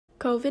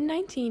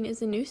COVID-19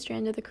 is a new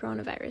strand of the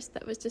coronavirus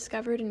that was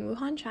discovered in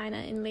Wuhan, China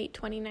in late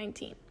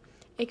 2019.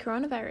 A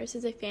coronavirus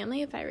is a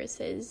family of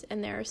viruses,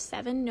 and there are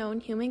 7 known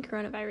human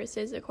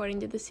coronaviruses according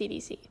to the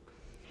CDC.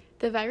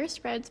 The virus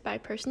spreads by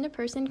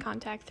person-to-person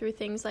contact through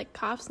things like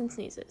coughs and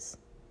sneezes.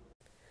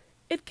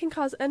 It can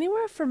cause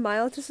anywhere from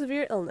mild to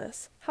severe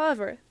illness.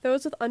 However,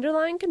 those with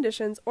underlying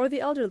conditions or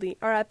the elderly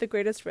are at the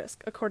greatest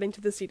risk, according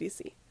to the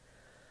CDC.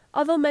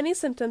 Although many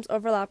symptoms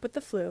overlap with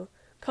the flu,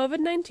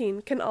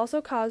 COVID-19 can also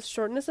cause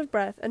shortness of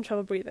breath and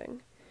trouble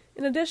breathing.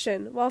 In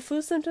addition, while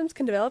flu symptoms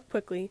can develop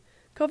quickly,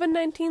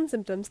 COVID-19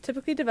 symptoms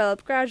typically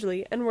develop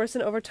gradually and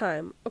worsen over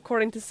time,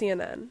 according to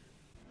CNN.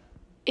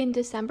 In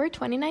December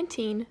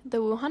 2019, the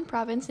Wuhan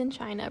province in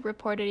China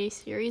reported a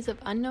series of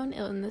unknown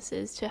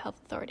illnesses to health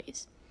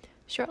authorities.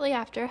 Shortly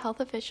after, health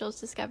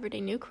officials discovered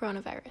a new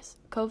coronavirus,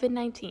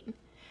 COVID-19.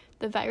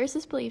 The virus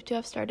is believed to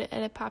have started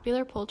at a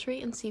popular poultry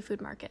and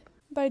seafood market.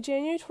 By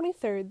January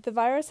 23rd, the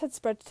virus had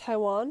spread to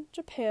Taiwan,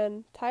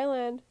 Japan,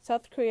 Thailand,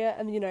 South Korea,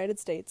 and the United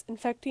States,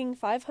 infecting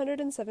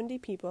 570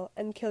 people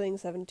and killing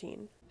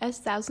 17. As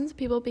thousands of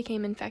people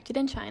became infected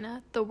in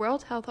China, the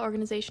World Health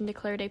Organization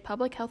declared a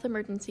public health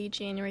emergency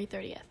January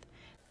 30th.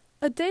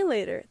 A day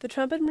later, the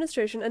Trump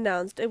administration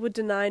announced it would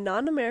deny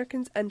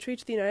non-Americans entry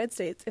to the United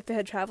States if they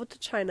had traveled to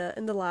China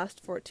in the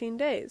last 14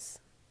 days.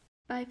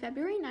 By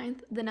February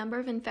 9th, the number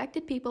of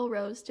infected people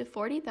rose to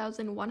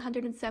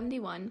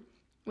 40,171,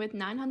 with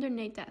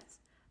 908 deaths,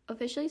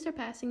 officially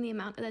surpassing the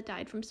amount that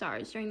died from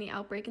SARS during the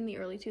outbreak in the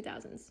early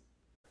 2000s.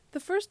 The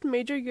first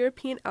major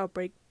European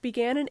outbreak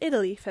began in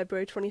Italy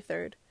February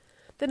 23rd.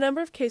 The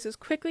number of cases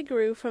quickly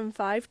grew from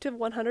 5 to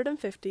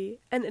 150,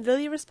 and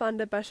Italy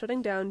responded by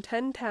shutting down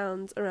 10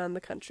 towns around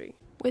the country.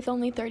 With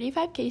only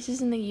 35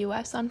 cases in the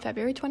U.S. on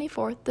February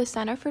 24th, the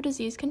Center for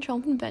Disease Control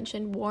and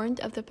Prevention warned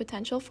of the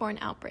potential for an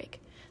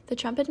outbreak. The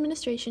Trump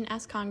administration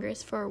asked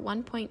Congress for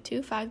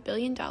 $1.25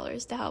 billion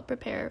to help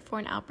prepare for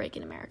an outbreak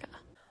in America.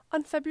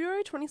 On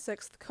February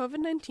 26th,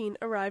 COVID-19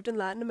 arrived in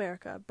Latin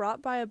America,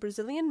 brought by a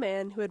Brazilian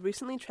man who had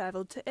recently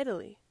traveled to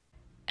Italy.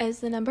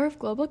 As the number of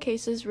global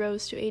cases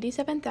rose to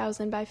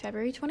 87,000 by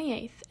February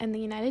 28th, and the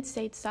United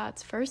States saw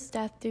its first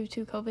death due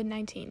to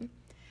COVID-19,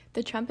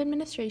 the Trump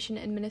administration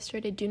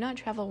administered a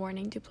do-not-travel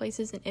warning to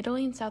places in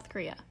Italy and South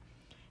Korea.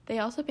 They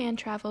also banned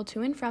travel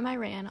to and from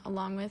Iran,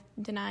 along with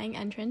denying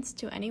entrance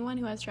to anyone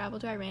who has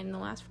traveled to Iran in the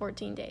last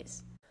 14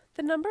 days.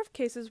 The number of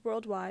cases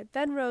worldwide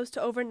then rose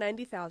to over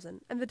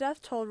 90,000, and the death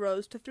toll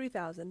rose to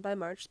 3,000 by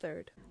March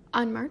 3rd.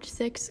 On March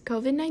 6,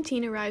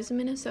 COVID-19 arrives in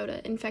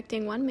Minnesota,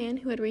 infecting one man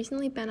who had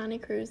recently been on a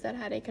cruise that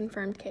had a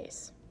confirmed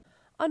case.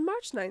 On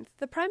March 9th,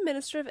 the Prime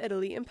Minister of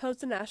Italy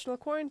imposed a national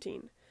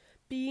quarantine,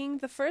 being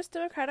the first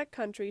democratic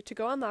country to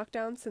go on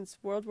lockdown since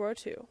World War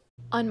II.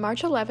 On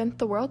March 11th,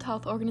 the World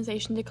Health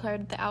Organization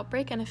declared the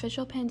outbreak an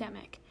official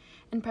pandemic,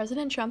 and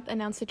President Trump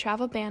announced a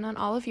travel ban on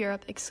all of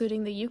Europe,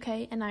 excluding the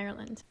UK and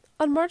Ireland.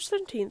 On March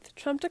 13th,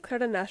 Trump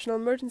declared a national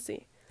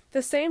emergency.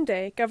 The same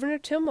day, Governor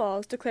Tim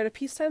Walz declared a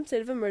peacetime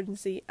state of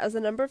emergency as the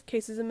number of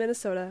cases in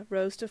Minnesota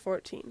rose to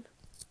 14.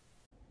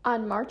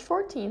 On March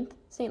 14th,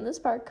 St. Louis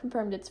Park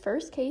confirmed its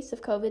first case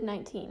of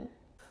COVID-19.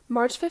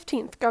 March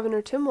 15th,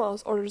 Governor Tim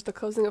Walz orders the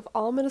closing of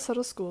all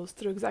Minnesota schools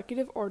through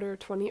Executive Order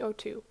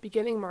 2002,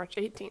 beginning March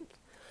 18th.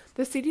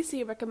 The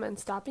CDC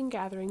recommends stopping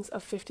gatherings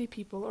of 50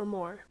 people or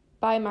more.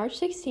 By March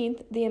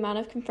 16th, the amount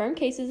of confirmed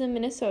cases in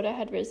Minnesota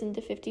had risen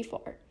to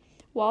 54.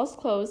 Walz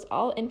closed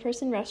all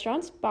in-person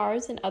restaurants,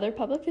 bars, and other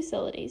public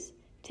facilities.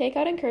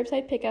 Takeout and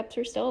curbside pickups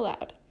were still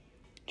allowed.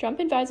 Trump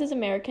advises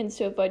Americans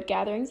to avoid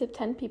gatherings of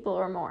 10 people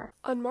or more.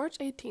 On March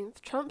 18th,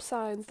 Trump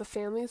signs the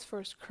Family's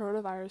First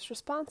Coronavirus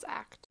Response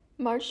Act.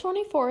 March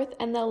 24th,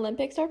 and the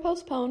Olympics are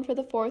postponed for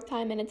the 4th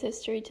time in its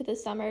history to the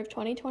summer of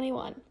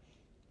 2021.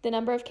 The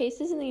number of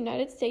cases in the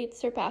United States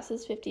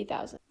surpasses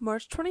 50,000.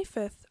 March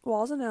 25th,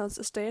 Walz announced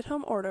a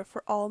stay-at-home order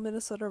for all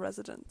Minnesota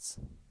residents.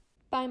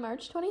 By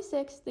March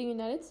 26th, the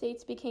United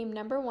States became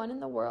number 1 in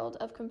the world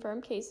of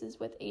confirmed cases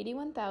with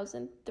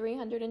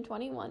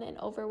 81,321 and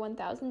over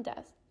 1,000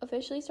 deaths,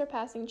 officially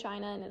surpassing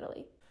China and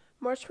Italy.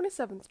 March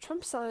 27th,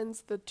 Trump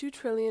signs the $2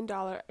 trillion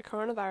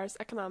coronavirus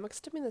economic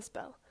stimulus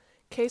bill.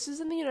 Cases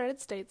in the United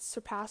States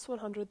surpass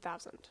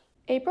 100,000.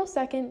 April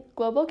 2nd,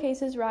 global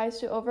cases rise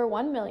to over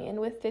 1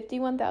 million with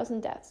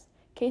 51,000 deaths.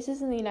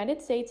 Cases in the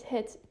United States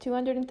hits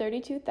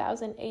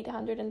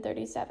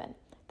 232,837.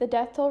 The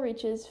death toll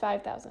reaches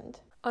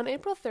 5,000. On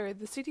April 3rd,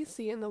 the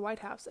CDC and the White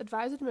House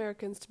advised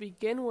Americans to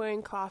begin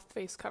wearing cloth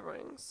face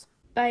coverings.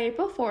 By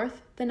April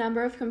 4th, the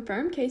number of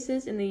confirmed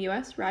cases in the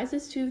U.S.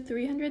 rises to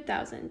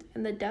 300,000,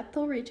 and the death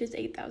toll reaches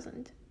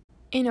 8,000.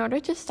 In order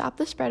to stop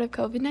the spread of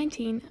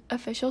COVID-19,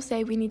 officials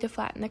say we need to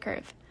flatten the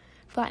curve.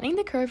 Flattening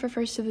the curve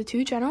refers to the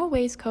 2 general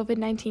ways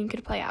COVID-19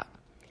 could play out.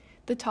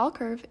 The tall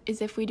curve is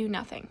if we do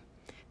nothing.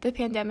 The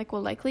pandemic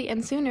will likely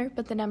end sooner,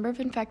 but the number of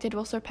infected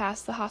will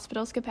surpass the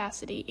hospital's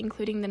capacity,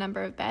 including the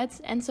number of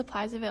beds and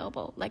supplies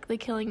available, likely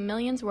killing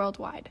millions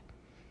worldwide.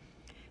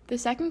 The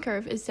second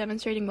curve is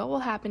demonstrating what will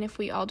happen if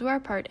we all do our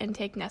part and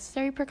take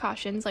necessary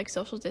precautions like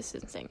social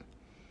distancing.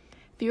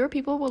 fewer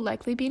people will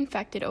likely be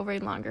infected over a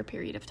longer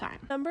period of time.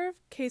 The number of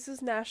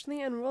cases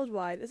nationally and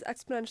worldwide is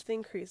exponentially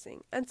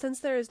increasing, and since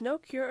there is no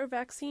cure or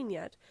vaccine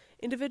yet,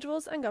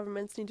 individuals and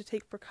governments need to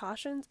take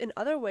precautions in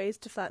other ways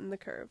to flatten the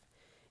curve.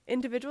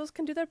 Individuals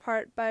can do their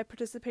part by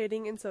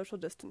participating in social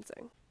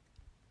distancing.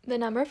 The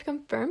number of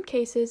confirmed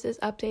cases is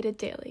updated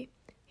daily.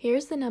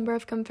 Here's the number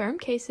of confirmed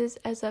cases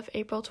as of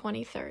April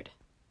 23rd.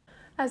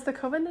 As the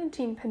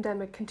COVID-19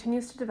 pandemic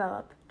continues to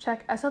develop,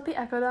 check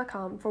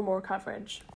slpecho.com for more coverage.